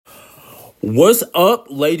What's up,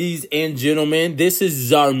 ladies and gentlemen? This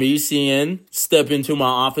is Zarmesian. Step into my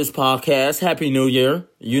office podcast. Happy New Year.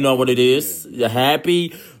 You know what it is.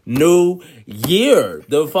 Happy New Year.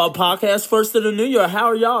 The podcast first of the new year. How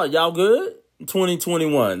are y'all? Y'all good?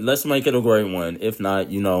 2021. Let's make it a great one. If not,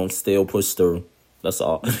 still push through. That's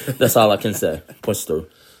all. That's all I can say. Push through.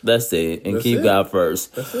 That's it. And keep God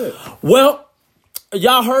first. That's it. Well,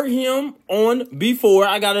 y'all heard him on before.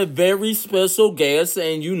 I got a very special guest,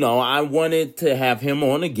 and I wanted to have him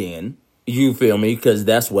on again. You feel me? Because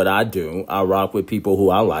that's what I do. I rock with people who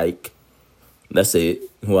I like. That's it.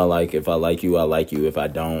 Who I like. If I like you, I like you. If I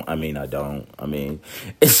don't, I don't.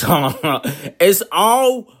 It's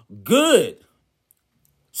all good.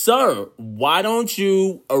 Sir, why don't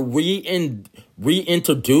you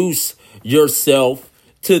reintroduce yourself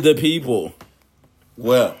to the people?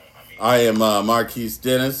 Well, I am Marquise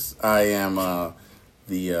Dennis. I am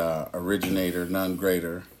the originator, none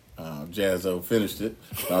greater. Jazzo finished it.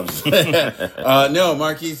 No,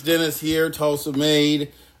 Marquise Dennis here, Tulsa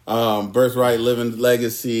made, Birthright Living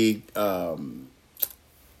Legacy,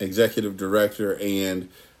 executive director and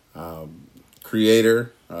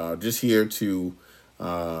creator. Just here to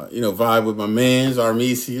vibe with my mans,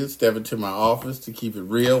 Armesian, step into my office to keep it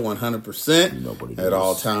real 100% at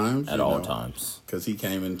all times. At all times. Because he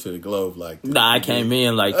came into the globe like this. Nah, I came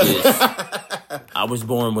in like this. I was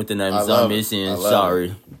born with the name Armesian.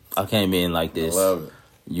 Sorry. I came in like this. I love it.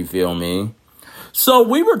 You feel me? So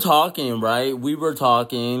we were talking, right? We were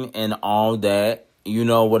talking and all that. You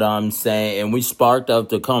know what I'm saying? And we sparked up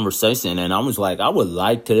the conversation. And I was like, I would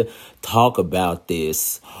like to talk about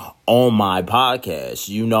this on my podcast.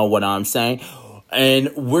 You know what I'm saying?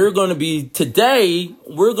 And we're going to be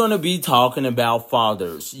talking about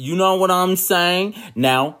fathers. You know what I'm saying?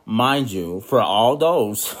 Now, mind you, for all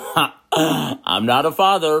those, I'm not a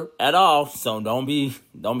father at all. So don't be,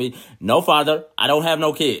 no father. I don't have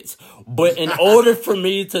no kids. But in order for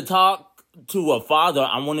me to talk to a father,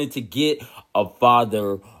 I wanted to get a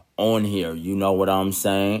father on here. You know what I'm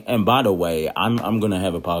saying? And by the way, I'm going to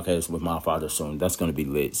have a podcast with my father soon. That's going to be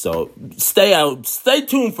lit. So stay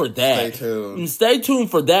tuned for that. Stay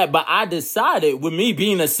tuned for that. But I decided, with me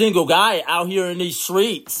being a single guy out here in these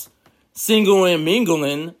streets, single and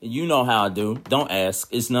mingling, you know how I do. Don't ask.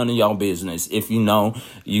 It's none of y'all business. If you know,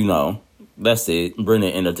 you know. That's it. Bring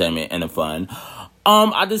the entertainment and the fun.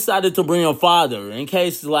 I decided to bring a father in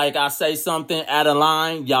case, I say something out of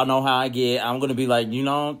line. Y'all know how I get. I'm going to be like,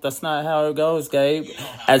 that's not how it goes, Gabe.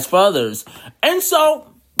 As fathers. And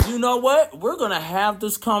so, you know what? We're going to have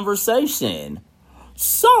this conversation.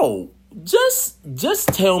 So, just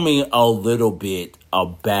tell me a little bit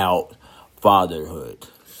about fatherhood.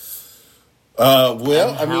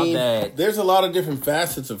 There's a lot of different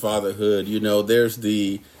facets of fatherhood. There's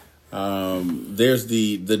the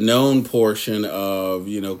known portion of,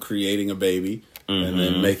 creating a baby and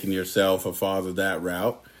then making yourself a father that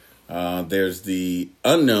route. There's the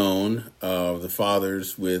unknown of the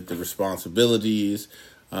fathers with the responsibilities.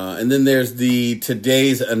 And then there's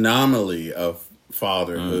today's anomaly of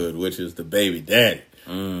fatherhood, which is the baby daddy.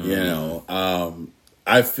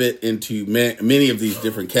 I fit into many of these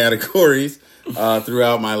different categories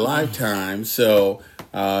throughout my lifetime. So,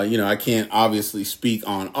 I can't obviously speak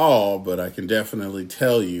on all, but I can definitely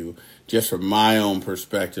tell you, just from my own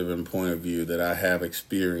perspective and point of view, that I have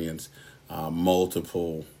experienced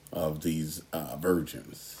multiple of these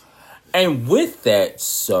versions. And with that,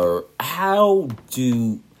 sir, how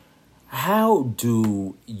do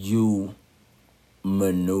you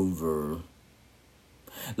maneuver?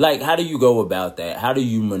 How do you go about that? How do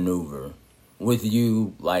you maneuver? With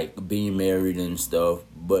you, being married and stuff,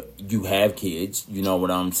 but you have kids, you know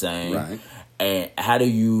what I'm saying? Right. And how do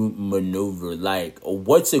you maneuver?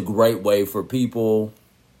 What's a great way for people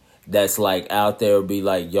that's, out there be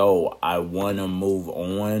like, yo, I want to move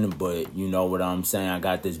on, but you know what I'm saying? I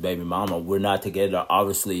got this baby mama. We're not together.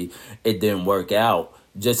 Obviously, it didn't work out.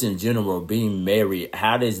 Just in general, being married,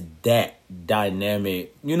 how does that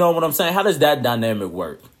dynamic, you know what I'm saying? How does that dynamic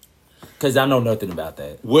work? Because I know nothing about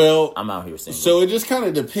that. Well, I'm out here single. So it just kind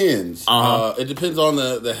of depends. It depends on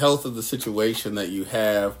the health of the situation that you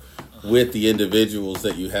have with the individuals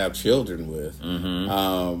that you have children with.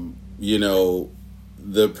 Mm-hmm.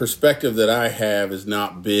 The perspective that I have has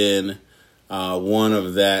not been one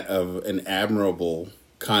of an admirable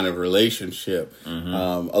kind of relationship.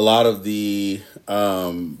 Mm-hmm. A lot of the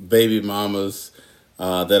baby mamas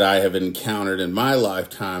that I have encountered in my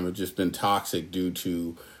lifetime have just been toxic due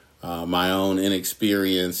to my own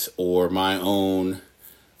inexperience or my own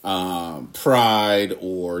pride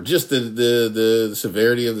or just the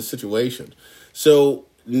severity of the situation. So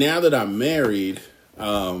now that I'm married,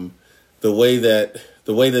 the way that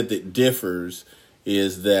it differs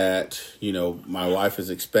is that, my wife is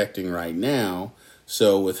expecting right now.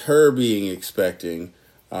 So with her being expecting,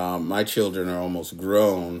 my children are almost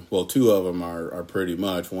grown. Well, two of them are pretty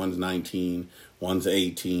much. One's 19, one's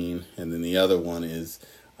 18, and then the other one is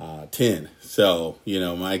 10. So,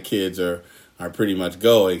 my kids are pretty much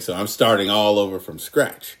going. So I'm starting all over from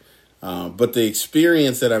scratch. But the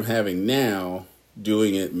experience that I'm having now,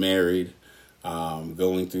 doing it married,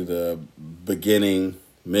 going through the beginning,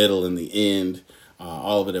 middle, and the end,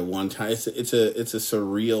 all of it at one time, it's a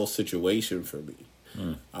surreal situation for me.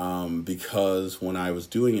 Because when I was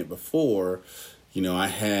doing it before, I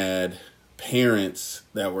had parents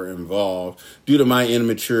that were involved due to my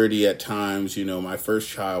immaturity at times. My first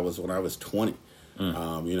child was when I was 20.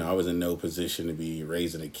 I was in no position to be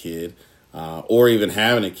raising a kid or even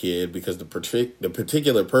having a kid because the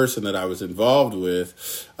particular person that I was involved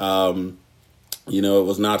with, it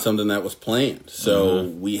was not something that was planned. So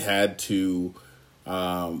we had to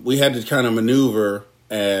kind of maneuver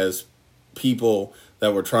as people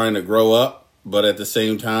that were trying to grow up, but at the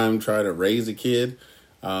same time try to raise a kid.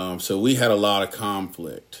 So we had a lot of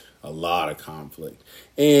conflict.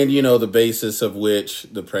 And, the basis of which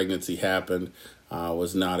the pregnancy happened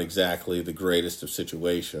was not exactly the greatest of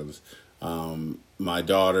situations. My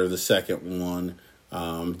daughter, the second one,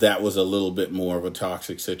 that was a little bit more of a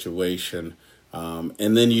toxic situation.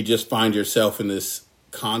 And then you just find yourself in this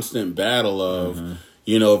constant battle of,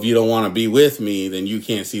 if you don't want to be with me, then you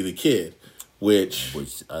can't see the kid, which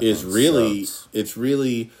is really, sucks.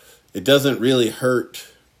 It doesn't really hurt.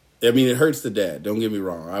 I mean, it hurts the dad. Don't get me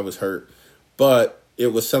wrong. I was hurt, but it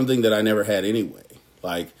was something that I never had anyway.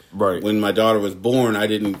 Like when my daughter was born, I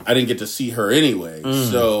didn't get to see her anyway.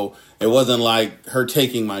 So it wasn't like her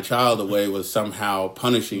taking my child away was somehow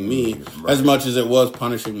punishing me as much as it was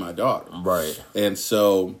punishing my daughter. Right. And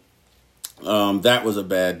so that was a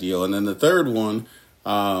bad deal. And then the third one,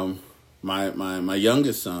 my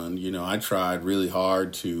youngest son, I tried really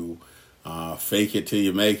hard to fake it till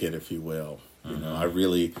you make it, if you will. I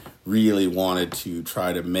really, really wanted to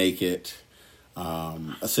try to make it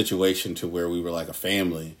a situation to where we were like a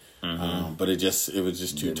family. But it was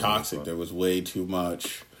just too toxic. There was way too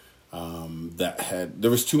much there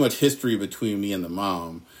was too much history between me and the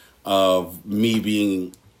mom of me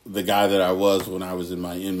being the guy that I was when I was in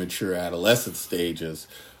my immature adolescent stages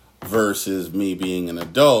versus me being an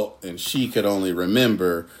adult, and she could only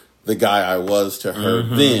remember the guy I was to her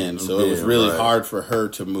then. So it was really hard for her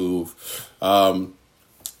to move.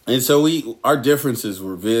 And so our differences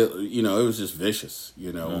were, it was just vicious.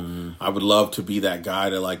 I would love to be that guy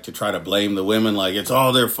to try to blame the women like it's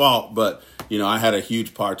all their fault. But, I had a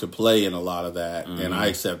huge part to play in a lot of that, and I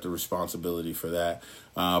accept the responsibility for that.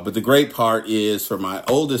 But the great part is for my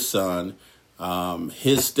oldest son,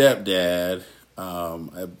 his stepdad,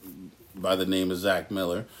 by the name of Zach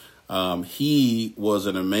Miller, he was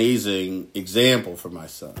an amazing example for my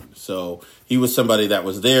son. So he was somebody that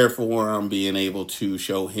was there for him, being able to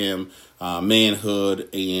show him manhood,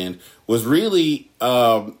 and was really,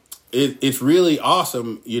 it's really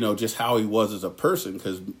awesome, just how he was as a person,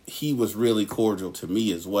 because he was really cordial to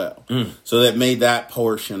me as well. So that made that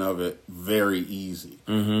portion of it very easy.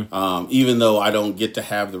 Even though I don't get to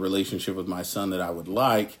have the relationship with my son that I would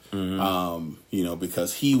like,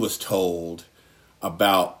 because he was told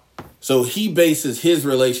about. So he bases his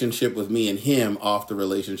relationship with me and him off the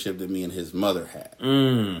relationship that me and his mother had.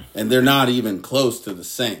 And they're not even close to the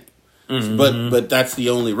same. But that's the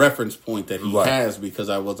only reference point that he has, because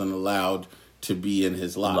I wasn't allowed to be in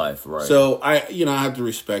his life. So I have to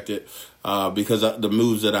respect it because the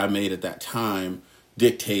moves that I made at that time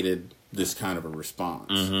dictated this kind of a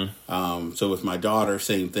response. So with my daughter,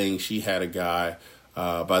 same thing. She had a guy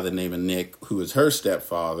by the name of Nick, who is her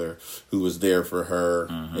stepfather, who was there for her,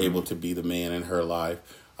 able to be the man in her life.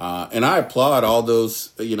 And I applaud all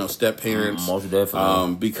those, step parents. Most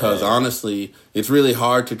definitely. Because honestly, it's really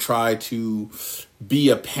hard to try to be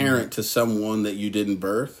a parent to someone that you didn't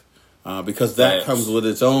birth. Because that comes with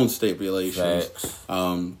its own stipulations.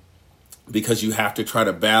 Because you have to try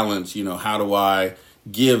to balance, how do I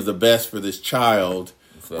give the best for this child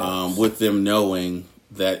with them knowing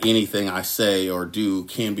that anything I say or do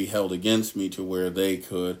can be held against me to where they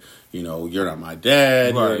could, you're not my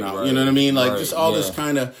dad, you're not, you know what I mean? Like just all this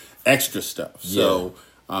kind of extra stuff. So,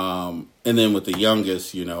 and then with the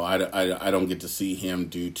youngest, I don't get to see him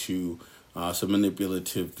due to some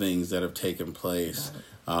manipulative things that have taken place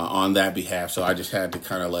on that behalf. So I just had to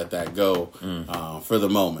kind of let that go for the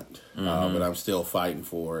moment. But I'm still fighting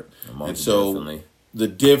for it. And so the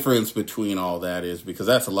difference between all that is, because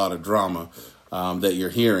that's a lot of drama that you're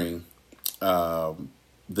hearing,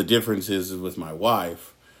 The difference is with my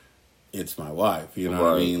wife, it's my wife. You know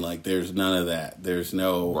what I mean? Like, there's none of that. There's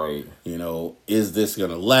no, is this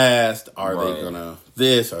going to last? Are they going to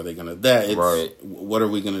this? Are they going to that? It's, what are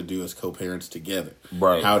we going to do as co-parents together?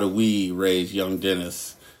 Right. How do we raise young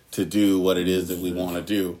Dennis to do what it is that we want to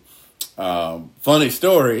do? Funny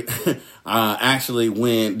story.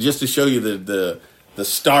 Actually, just to show you the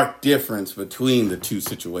stark difference between the two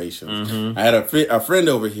situations. I had a friend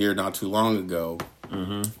over here not too long ago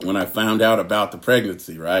when I found out about the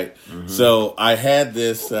pregnancy, right? So I had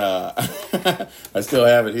this, I still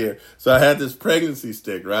have it here. So I had this pregnancy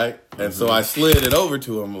stick, right? And so I slid it over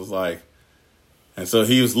to him, and so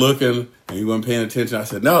he was looking and he wasn't paying attention. I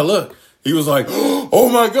said, no, look. He was like, oh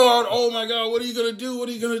my God, what are you going to do? What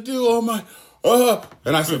are you going to do? Oh my,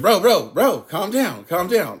 And I said, bro, calm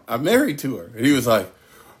down. I'm married to her. And he was like,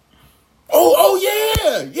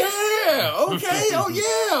 okay,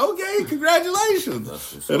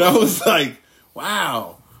 congratulations. And I was like,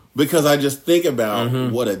 wow. Because I just think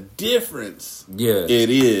about what a difference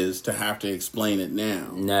it is to have to explain it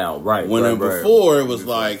now. When before it was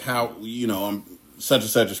like, how, I'm such and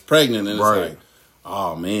such is pregnant, and it's like,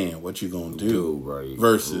 oh man, what you gonna do?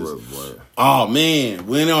 Versus, oh man,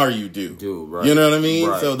 when are you due? You know what I mean?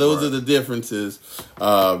 So those are the differences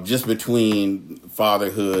just between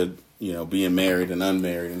fatherhood, being married and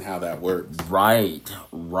unmarried, and how that works. Right.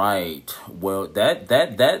 Well,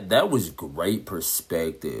 that was great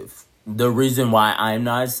perspective. The reason why I'm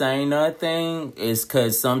not saying nothing is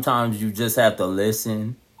because sometimes you just have to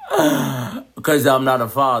listen. Because I'm not a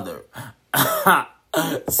father.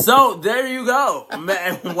 So there you go,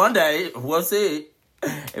 man. One day we'll see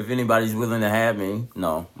if anybody's willing to have me.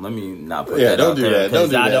 No, let me not put that out there. Don't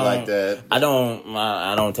do that like that. I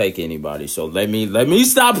don't take anybody. So let me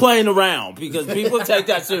stop playing around, because people take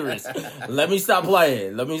that serious. Let me stop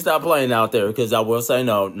playing out there, because I will say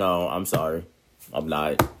no. I'm sorry, I'm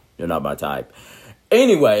not. You're not my type.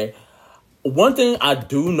 Anyway. One thing I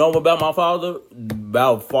do know about my father,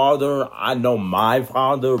 I know my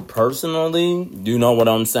father personally, you know what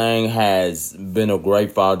I'm saying, has been a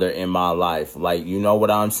great father in my life. Like, you know what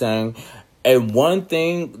I'm saying? And one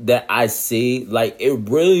thing that I see, like, it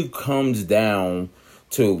really comes down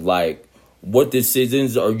to, like, what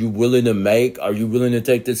decisions are you willing to make? Are you willing to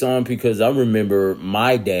take this on? Because I remember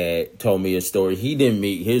my dad told me a story. He didn't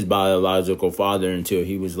meet his biological father until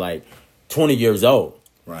he was, like, 20 years old.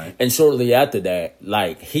 Right. And shortly after that,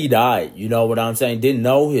 like, he died. You know what I'm saying? Didn't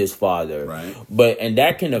know his father. Right. And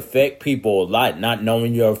that can affect people a lot. Not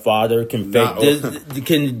knowing your father can affect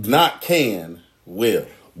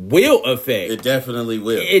will affect. It definitely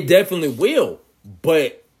will. It definitely will.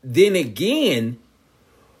 But then again,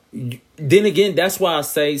 that's why I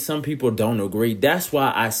say some people don't agree. That's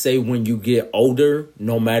why I say when you get older,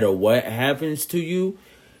 no matter what happens to you,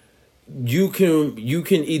 you can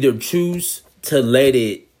either choose to let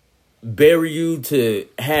it bury you, to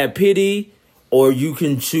have pity, or you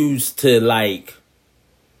can choose to, like,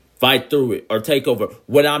 fight through it or take over.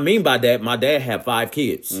 What I mean by that, my dad had 5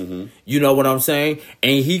 kids. You know what I'm saying?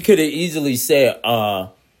 And he could have easily said,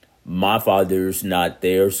 my father's not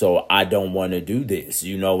there, so I don't want to do this.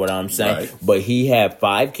 You know what I'm saying? Right. But he had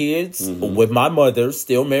 5 kids with my mother,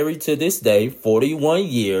 still married to this day, 41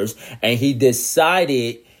 years, and he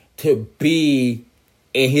decided to be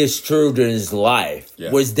in his children's life,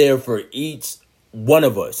 was there for each one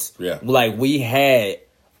of us. Like, we had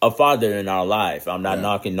a father in our life. I'm not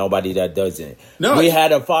knocking nobody that doesn't. No, we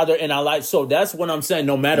had a father in our life. So that's what I'm saying.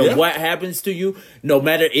 No matter what happens to you, no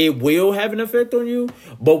matter, it will have an effect on you.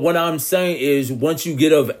 But what I'm saying is, once you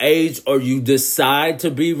get of age or you decide to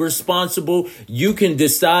be responsible, you can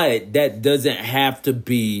decide that doesn't have to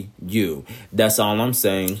be you. That's all I'm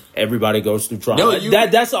saying. Everybody goes through trauma.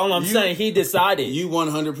 That's all I'm saying. He decided. You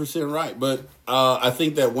 100% right. But I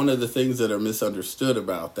think that one of the things that are misunderstood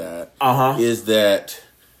about that is that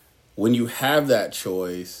when you have that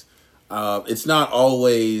choice, it's not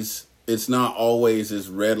always as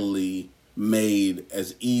readily made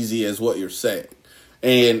as easy as what you're saying.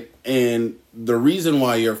 And the reason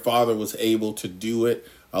why your father was able to do it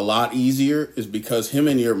a lot easier is because him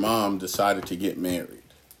and your mom decided to get married.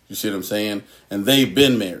 You see what I'm saying? And they've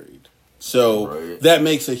been married. So that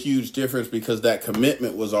makes a huge difference, because that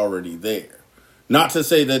commitment was already there. Not to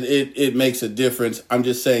say that it makes a difference. I'm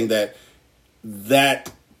just saying that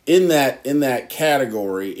in that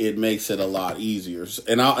category, it makes it a lot easier.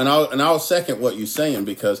 And I'll second what you're saying,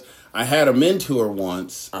 because I had a mentor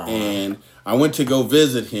once, and I went to go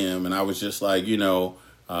visit him, and I was just like,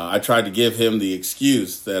 I tried to give him the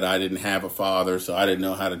excuse that I didn't have a father, so I didn't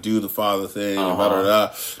know how to do the father thing.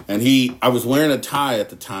 And I was wearing a tie at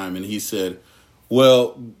the time, and he said,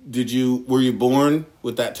 well, were you born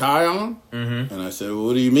with that tie on? Mm-hmm. And I said, well,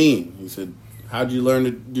 what do you mean? He said, how'd you learn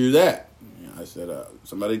to do that? I said,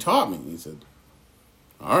 somebody taught me. He said,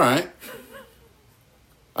 all right.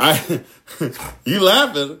 You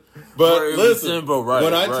laughing, but listen, simple,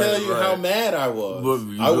 when I tell you how mad I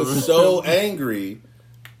was so angry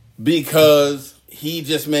because he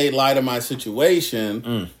just made light of my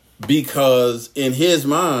situation because in his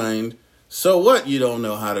mind, so what, you don't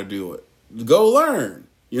know how to do it? Go learn.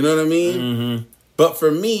 You know what I mean? Mm-hmm. But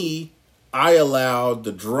for me, I allowed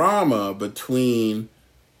the drama between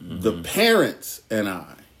the parents and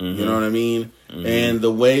I. Mm-hmm. You know what I mean? Mm-hmm. And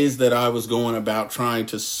the ways that I was going about trying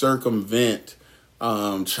to circumvent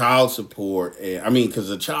child support. Because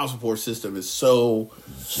the child support system is so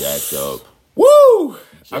jacked up. Woo!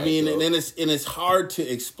 Jacked up. And it's hard to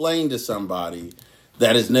explain to somebody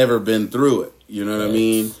that has never been through it. You know what I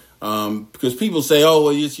mean? Because people say, oh,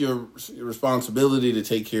 well, it's your responsibility to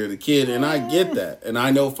take care of the kid. And I get that. And I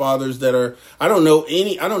know fathers that are, I don't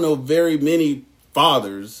know very many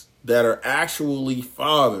fathers that are actually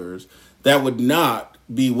fathers that would not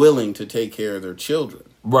be willing to take care of their children.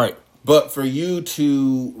 Right. But for you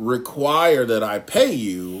to require that I pay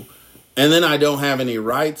you and then I don't have any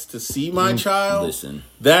rights to see my child,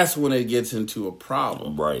 that's when it gets into a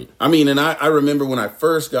problem. Right. And I remember when I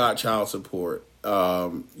first got child support,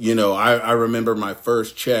 I remember my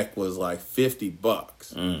first check was like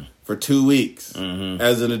 $50 for 2 weeks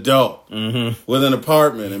as an adult with an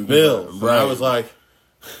apartment and bills. Right. And I was like,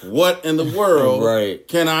 what in the world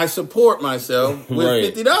can I support myself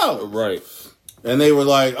with $50? Right. And they were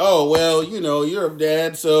like, oh, well, you're a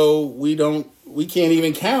dad, so we can't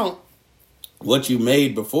even count what you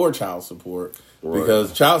made before child support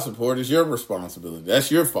because child support is your responsibility.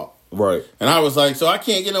 That's your fault. Right. And I was like, so I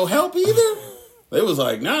can't get no help either? They was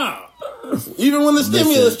like, nah. Even when the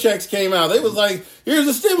stimulus checks came out, they was like, here's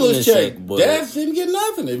a stimulus check. Dads didn't get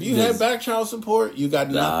nothing. If you had back child support, you got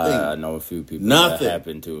nothing. I know a few people that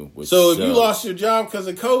happened to. So if you lost your job because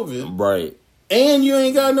of COVID, right, and you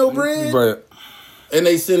ain't got no bread, right, and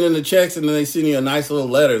they send in the checks and then they send you a nice little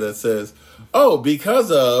letter that says, oh,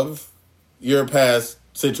 because of your past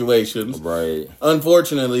situations, right,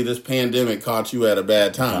 unfortunately, this pandemic caught you at a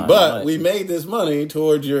bad time. But we made this money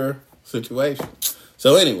towards your situation.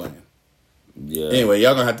 So anyway,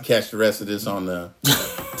 y'all gonna have to catch the rest of this on the.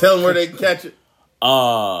 Tell them where they can catch it.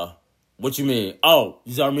 What you mean? Oh,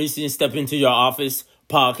 Zarmesian Step Into Your Office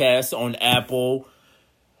podcast on Apple,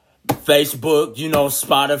 Facebook,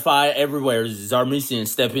 Spotify, everywhere. Zarmesian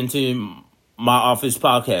Step Into My Office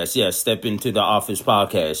podcast. Yeah, Step Into the Office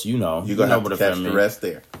podcast. You're gonna have to catch the rest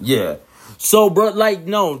there. Yeah. So, bro,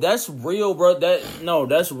 no, that's real, bro.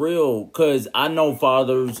 That's real. Cause I know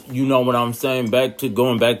fathers, you know what I'm saying?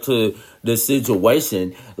 Going back to the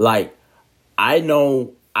situation. Like, I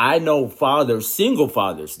know fathers, single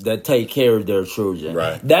fathers that take care of their children.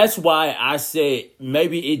 Right. That's why I said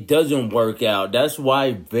maybe it doesn't work out. That's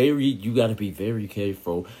why you got to be very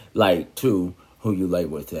careful, too, who you lay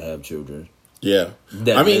with to have children. Yeah,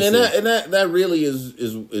 that really is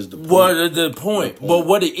the point. Well, the point. But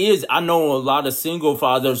what it is, I know a lot of single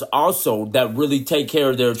fathers also that really take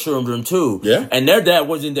care of their children too. Yeah, and their dad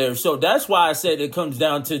wasn't there, so that's why I said it comes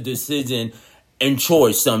down to decision and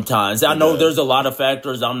choice. Sometimes I know there's a lot of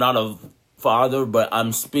factors. I'm not a father, but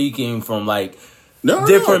I'm speaking from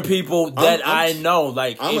different people that I know.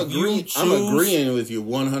 I'm agreeing with you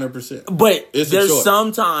 100%. But there's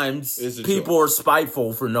sometimes people are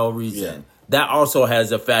spiteful for no reason. Yeah. That also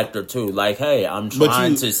has a factor too. Like, hey, I'm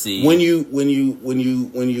trying to see when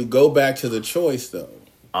you go back to the choice though.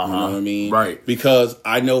 You know what I mean? Right. Because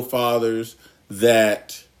I know fathers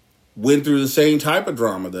that went through the same type of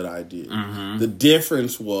drama that I did. Mm-hmm. The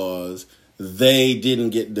difference was they didn't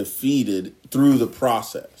get defeated through the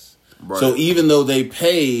process. Right. So even though they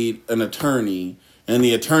paid an attorney and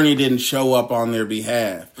the attorney didn't show up on their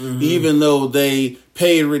behalf, even though they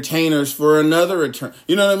paid retainers for another attorney.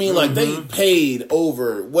 You know what I mean? Like they paid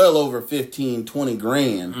well over 15, 20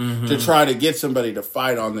 grand to try to get somebody to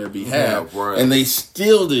fight on their behalf. Yeah, right. And they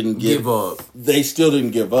still didn't give up. They still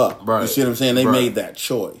didn't give up. Right. You see what I'm saying? They made that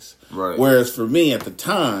choice. Right. Whereas for me at the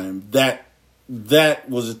time, that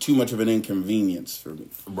was too much of an inconvenience for me.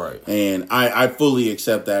 Right. And I fully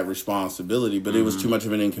accept that responsibility, but it was too much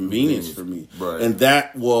of an inconvenience for me. Right. And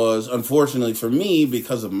that was, unfortunately for me,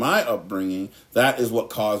 because of my upbringing, that is what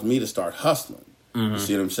caused me to start hustling. You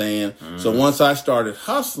see what I'm saying? So once I started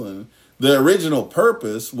hustling, the original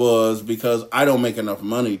purpose was because I don't make enough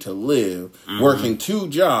money to live. Working 2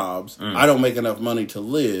 jobs, I don't make enough money to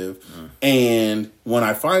live. And when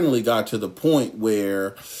I finally got to the point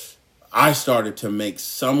where I started to make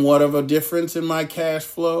somewhat of a difference in my cash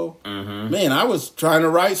flow. Man, I was trying to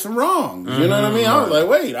right some wrongs. You know what I mean? I was like,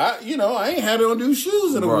 wait, I ain't had to undo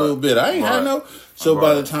shoes in a little bit. I ain't had no. So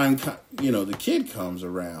by the time, the kid comes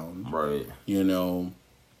around,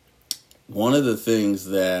 one of the things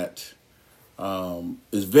that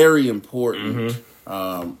is very important,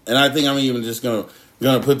 and I think I'm even just gonna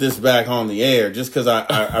put this back on the air just because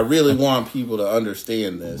I really want people to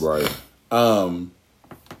understand this. Right.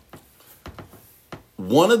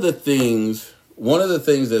 One of the things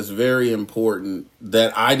that's very important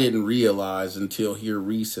that I didn't realize until here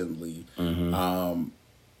recently,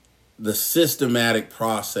 the systematic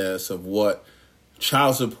process of what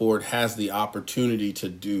child support has the opportunity to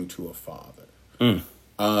do to a father.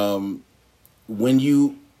 When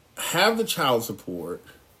you have the child support,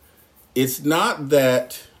 it's not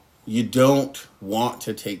that you don't want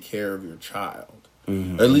to take care of your child.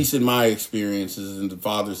 At least in my experiences and the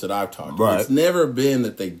fathers that I've talked to. It's never been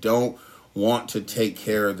that they don't want to take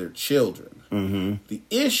care of their children. The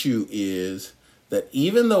issue is that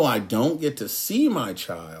even though I don't get to see my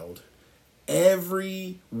child,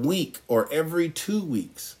 every week or every 2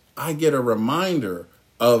 weeks, I get a reminder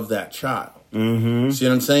of that child. See what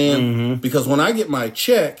I'm saying? Because when I get my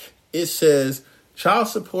check, it says child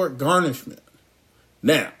support garnishment.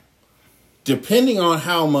 Now, depending on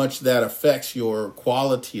how much that affects your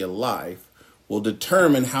quality of life will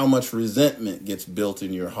determine how much resentment gets built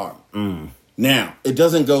in your heart. Now, it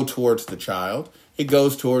doesn't go towards the child. It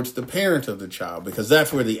goes towards the parent of the child because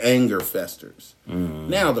that's where the anger festers.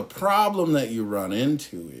 Now, the problem that you run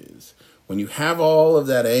into is when you have all of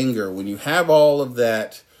that anger, when you have all of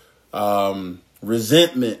that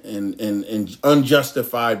resentment and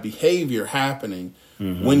unjustified behavior happening,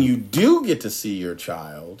 when you do get to see your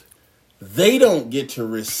child, they don't get to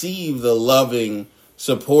receive the loving,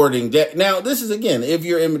 supporting. Now, this is, again, if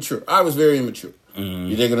you're immature. I was very immature.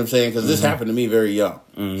 You dig what I'm saying? Because this happened to me very young.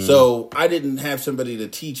 So I didn't have somebody to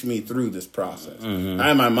teach me through this process. I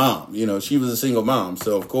had my mom. She was a single mom.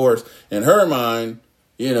 So, of course, in her mind,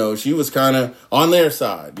 she was kind of on their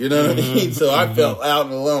side. You know what I mean? So I felt out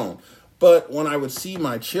and alone. But when I would see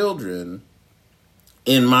my children,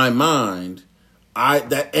 in my mind,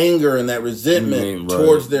 that anger and that resentment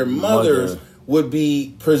towards their mothers would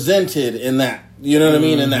be presented in that, you know what I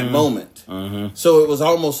mean, in that moment. So it was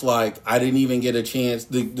almost like I didn't even get a chance.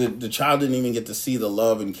 The child didn't even get to see the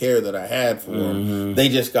love and care that I had for them. They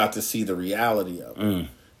just got to see the reality of it.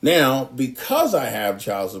 Now, because I have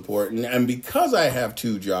child support and because I have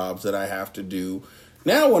 2 jobs that I have to do,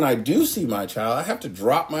 now when I do see my child, I have to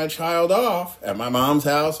drop my child off at my mom's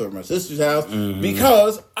house or my sister's house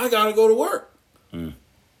because I got to go to work.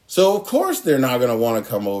 So, of course, they're not going to want to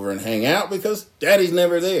come over and hang out because daddy's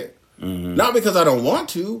never there. Not because I don't want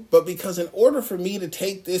to, but because in order for me to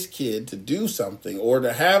take this kid to do something or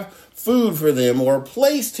to have food for them or a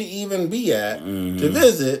place to even be at to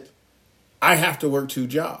visit, I have to work 2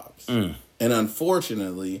 jobs. And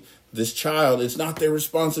unfortunately, this child, it's not their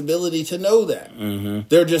responsibility to know that.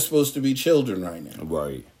 They're just supposed to be children right now.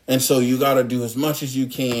 Right. And so you got to do as much as you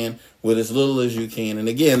can with as little as you can. And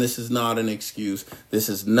again, this is not an excuse. This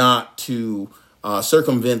is not to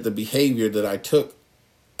circumvent the behavior that I took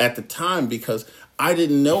at the time because I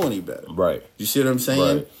didn't know any better. Right. You see what I'm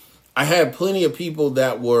saying? Right. I had plenty of people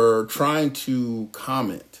that were trying to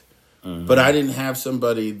comment, but I didn't have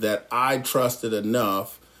somebody that I trusted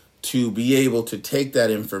enough to be able to take that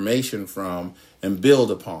information from and build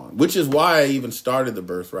upon, which is why I even started the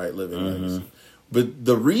Birthright Living Legacy. But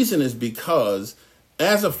the reason is because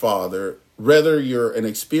as a father, whether you're an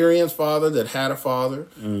experienced father that had a father,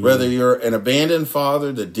 whether you're an abandoned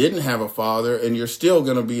father that didn't have a father, and you're still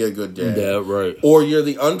going to be a good dad. Yeah, right. Or you're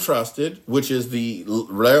the untrusted, which is the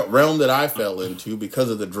realm that I fell into because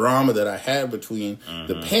of the drama that I had between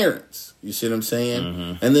the parents. You see what I'm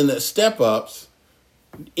saying? And then the step-ups,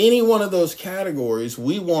 any one of those categories,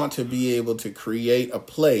 we want to be able to create a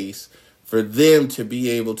place for them to be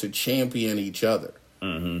able to champion each other.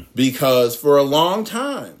 Because for a long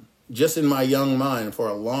time, just in my young mind, for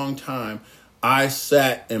a long time, I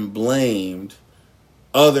sat and blamed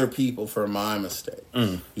other people for my mistake.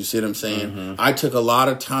 You see what I'm saying? I took a lot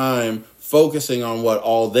of time focusing on what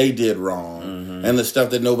all they did wrong and the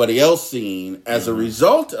stuff that nobody else seen as a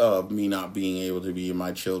result of me not being able to be in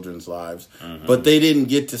my children's lives. But they didn't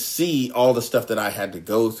get to see all the stuff that I had to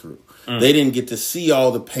go through. They didn't get to see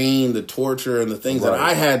all the pain, the torture, and the things that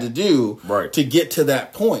I had to do to get to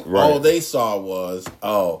that point. All they saw was,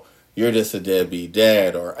 you're just a deadbeat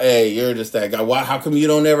dad, or hey, you're just that guy. Why? How come you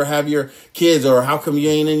don't ever have your kids, or how come you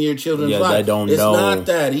ain't in your children's life? They don't it's know. Not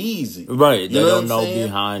that easy, right? They don't know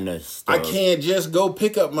behind this. I can't just go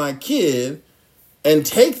pick up my kid and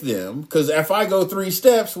take them, because if I go 3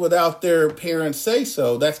 steps without their parents say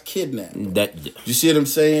so, that's kidnapping. You see what I'm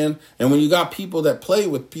saying? And when you got people that play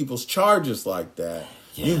with people's charges like that,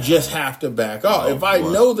 you just have to back off. If I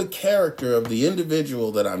know the character of the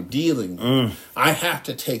individual that I'm dealing with, I have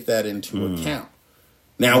to take that into account.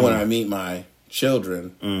 Now, when I meet my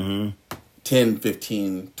children, 10,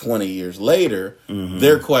 15, 20 years later,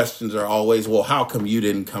 their questions are always, well, how come you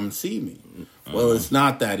didn't come see me? Well, it's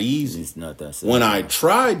not that easy. It's not that simple. When I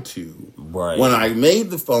tried to, when I made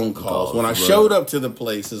the phone calls, when I showed up to the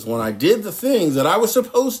places, when I did the things that I was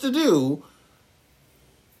supposed to do,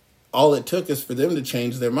 all it took is for them to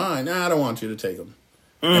change their mind. Nah, I don't want you to take them.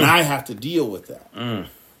 And I have to deal with that.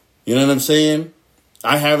 You know what I'm saying?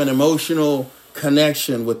 I have an emotional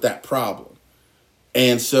connection with that problem.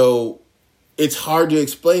 And so it's hard to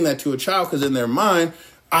explain that to a child, because in their mind,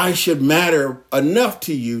 I should matter enough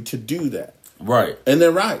to you to do that. Right. And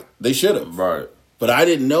they're right. They should have. Right. But I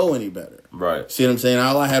didn't know any better. Right. See what I'm saying?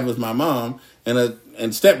 All I had was my mom and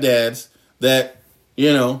stepdads that,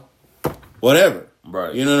 whatever.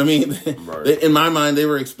 Right. You know what I mean? Right. In my mind, they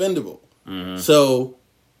were expendable. So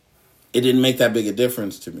it didn't make that big a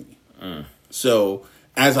difference to me. So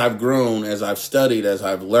as I've grown, as I've studied, as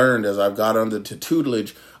I've learned, as I've got under the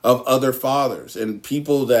tutelage of other fathers and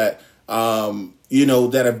people that,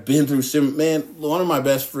 that have been through one of my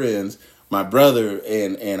best friends, my brother,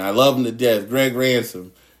 and I love him to death, Greg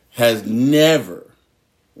Ransom, has never,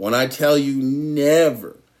 when I tell you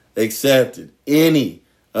never, accepted any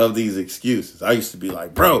of these excuses. I used to be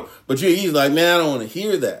like, bro, but he's like, man, I don't want to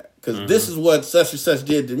hear that, because this is what such and such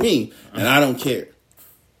did to me, and I don't care.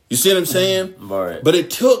 You see what I'm saying? Right. But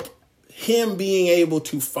it took him being able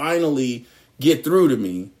to finally get through to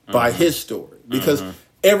me by his story, because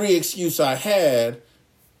every excuse I had,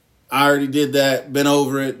 I already did that, been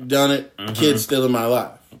over it, done it, kid's still in my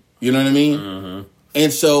life. You know what I mean?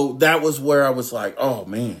 And so that was where I was like, oh,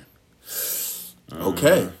 man,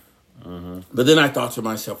 okay. But then I thought to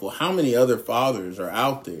myself, well, how many other fathers are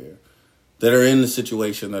out there that are in the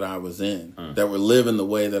situation that I was in, that were living the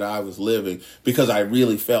way that I was living, because I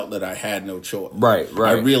really felt that I had no choice. Right.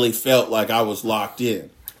 I really felt like I was locked in.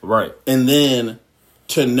 Right. And then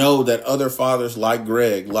to know that other fathers like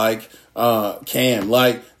Greg, like Cam,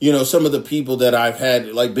 like, some of the people that I've had,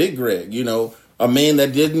 like Big Greg, a man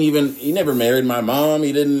that he never married my mom.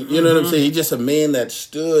 He didn't, you know what I'm saying? He's just a man that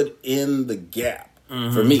stood in the gap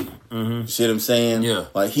for me. You see what I'm saying? Yeah.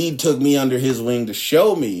 Like, he took me under his wing to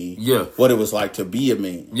show me what it was like to be a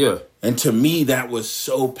man. Yeah. And to me, that was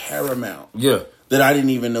so paramount. Yeah. That I didn't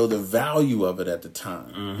even know the value of it at the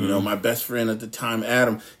time. My best friend at the time,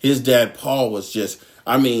 Adam, his dad, Paul, was just,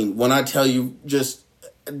 when I tell you, just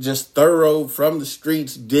thorough from the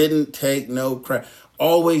streets, didn't take no crap.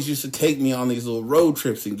 Always used to take me on these little road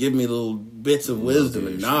trips and give me little bits of wisdom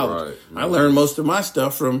and knowledge. Right. I learned most of my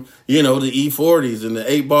stuff from, the E40s and the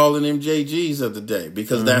 8-ball and MJGs of the day,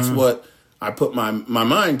 because that's what I put my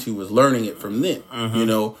mind to, was learning it from them,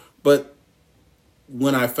 But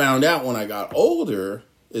when I found out when I got older,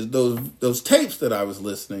 is those tapes that I was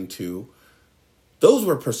listening to, those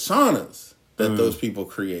were personas that those people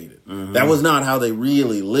created. That was not how they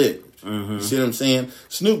really lived. You see what I'm saying?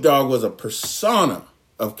 Snoop Dogg was a persona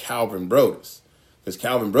of Calvin Broadus, because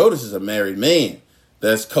Calvin Broadus is a married man.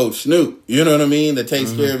 That's Coach Snoop. You know what I mean? That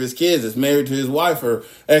takes care of his kids. Is married to his wife for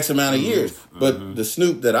X amount of years. But the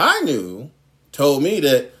Snoop that I knew told me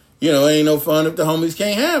that, ain't no fun if the homies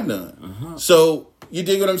can't have none. So you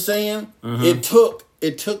dig what I'm saying? It took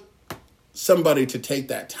somebody to take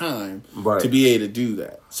that time to be able to do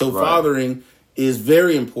that. So fathering is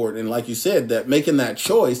very important. And like you said, that making that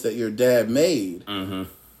choice that your dad made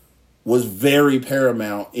was very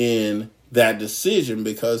paramount in that decision,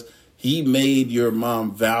 because he made your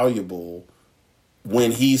mom valuable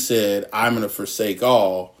when he said, I'm going to forsake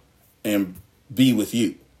all and be with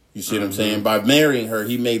you. You see what I'm saying? By marrying her,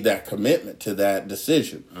 he made that commitment to that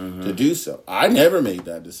decision to do so. I never made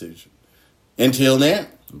that decision until now.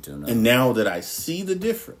 And now that I see the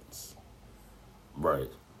difference. Right.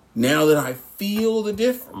 Now that I feel the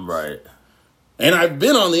difference. Right. And I've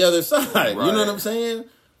been on the other side. Right. You know what I'm saying?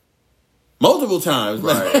 Multiple times.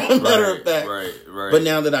 Right. Matter of fact. Right. But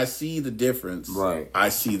now that I see the difference, I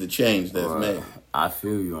see the change that's made. I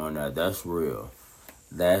feel you on that. That's real.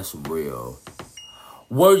 That's real.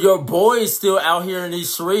 Were your boys still out here in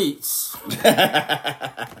these streets?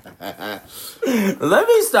 Let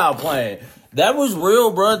me stop playing. That was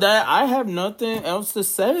real, bro. That I have nothing else to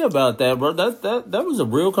say about that, bro. That was a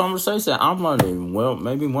real conversation. I'm learning. Well,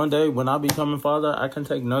 maybe one day when I become a father, I can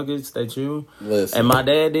take nuggets that you and my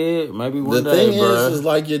dad did. Maybe one day, the thing is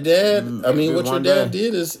like your dad. I mean, what your dad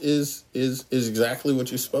did is exactly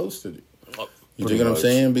what you're supposed to do. You dig what I'm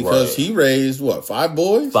saying? Because he raised what, 5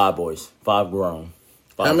 boys? 5 boys, 5 grown.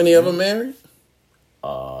 5 How many of them married?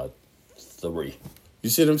 3. You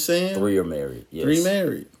see what I'm saying? 3 are married. Yes. 3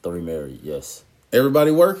 married. 3 married. Yes. Everybody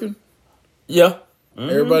working? Yeah. Mm-hmm.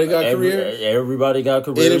 Everybody got careers? Everybody got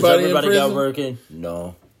careers. Everybody got working.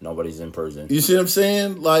 No. Nobody's in prison. You see what I'm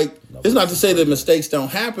saying? Like, it's not to say that mistakes don't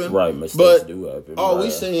happen. Right, mistakes do happen. All we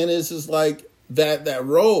saying is like that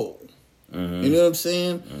role. Mm-hmm. You know what I'm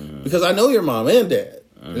saying? Mm-hmm. Because I know your mom and dad.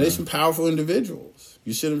 Mm-hmm. And they're some powerful individuals.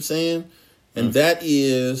 You see what I'm saying? And that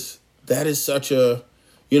is such a,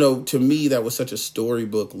 to me, that was such a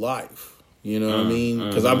storybook life. You know what I mean?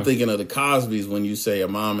 Because I'm thinking of the Cosbys when you say a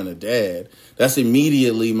mom and a dad. That's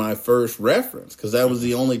immediately my first reference. Because that was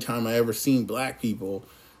the only time I ever seen black people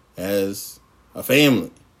as a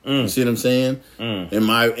family. You see what I'm saying? In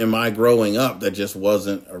my growing up, that just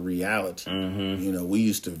wasn't a reality. We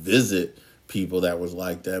used to visit people that was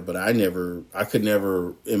like that, but I could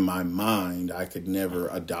never, in my mind, I could never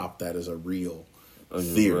adopt that as a real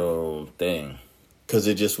theory. Real thing. Because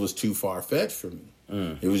it just was too far-fetched for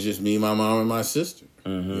me. It was just me, my mom, and my sister.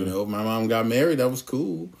 If my mom got married, that was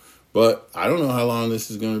cool. But I don't know how long this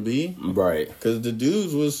is going to be. Right. Because the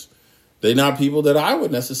dudes they're not people that I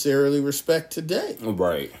would necessarily respect today.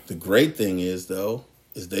 Right. The great thing is, though,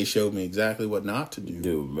 is they showed me exactly what not to do.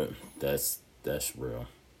 Dude, that's real.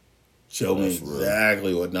 Showed me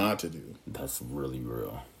exactly what not to do. That's really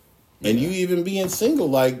real. And you even being single,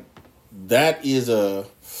 like, that is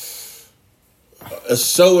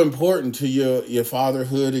so important to your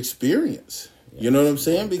fatherhood experience. Yeah, you know what I'm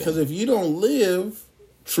saying? Because if you don't live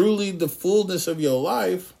truly the fullness of your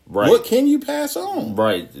life, what can you pass on?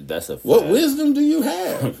 Right, that's a fact. What wisdom do you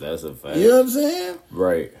have? That's a fact. You know what I'm saying?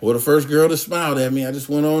 Right. Well, the first girl that smiled at me, I just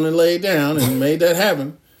went on and laid down and made that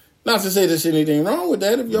happen. Not to say there's anything wrong with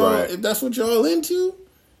that if that's what y'all into.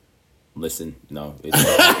 Listen, no, it's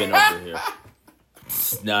not happening over here.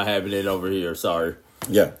 It's not happening over here. Sorry.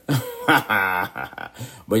 Yeah.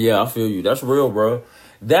 But yeah, I feel you. That's real, bro.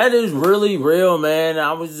 That is really real, man.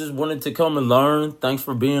 I was just wanting to come and learn. Thanks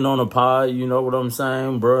for being on the pod. You know what I'm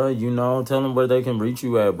saying, bro? Tell them where they can reach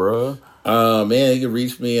you at, bro. Man, you can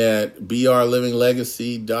reach me at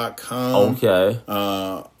brlivinglegacy.com. Okay.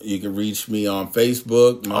 You can reach me on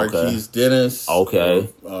Facebook, Marquise Dennis. Okay.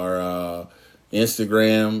 Or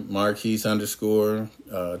Instagram,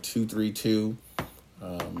 Marquise_232.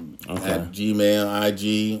 At Gmail,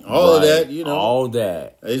 IG, all of that, all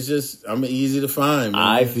that. It's just, I'm easy to find, man.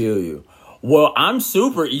 I feel you. Well, I'm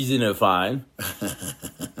super easy to find.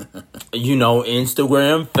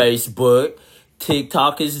 Instagram, Facebook,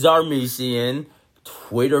 TikTok is Zarmesian,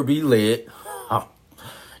 Twitter be lit.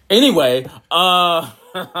 Anyway,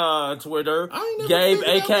 Twitter, Gabe,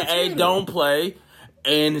 aka Don't Play,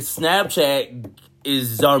 and Snapchat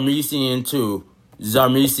is Zarmesian too.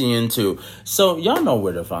 So y'all know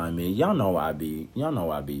where to find me. Y'all know I be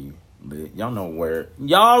lit. Y'all know where.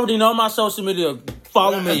 Y'all already know my social media.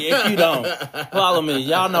 Follow me if you don't. Follow me.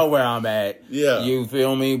 Y'all know where I'm at. Yeah. You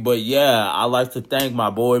feel me? But yeah, I like to thank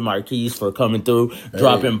my boy Marquise for coming through,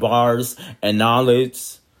 dropping bars and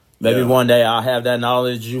knowledge. Maybe one day I'll have that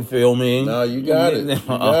knowledge. You feel me? No, you got it. You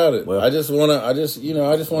got it. Well, I just want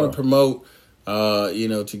to promote,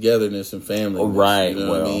 togetherness and family. Right. You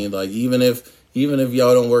know what I mean? Like even if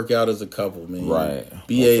y'all don't work out as a couple, man. Right.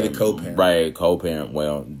 BA the co-parent. Right, co-parent.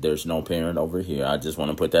 Well, there's no parent over here. I just want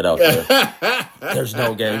to put that out there. There's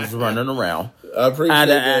no games running around. I appreciate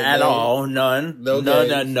that. At all. None. No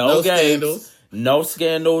games. No games. Scandals. No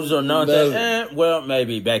scandals or nothing. Well,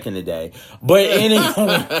 maybe back in the day. But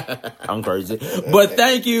anyway, I'm crazy. But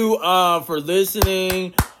thank you for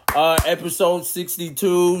listening. Episode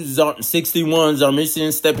 62, 61,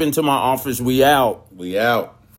 Zarmesian. Step into my office. We out.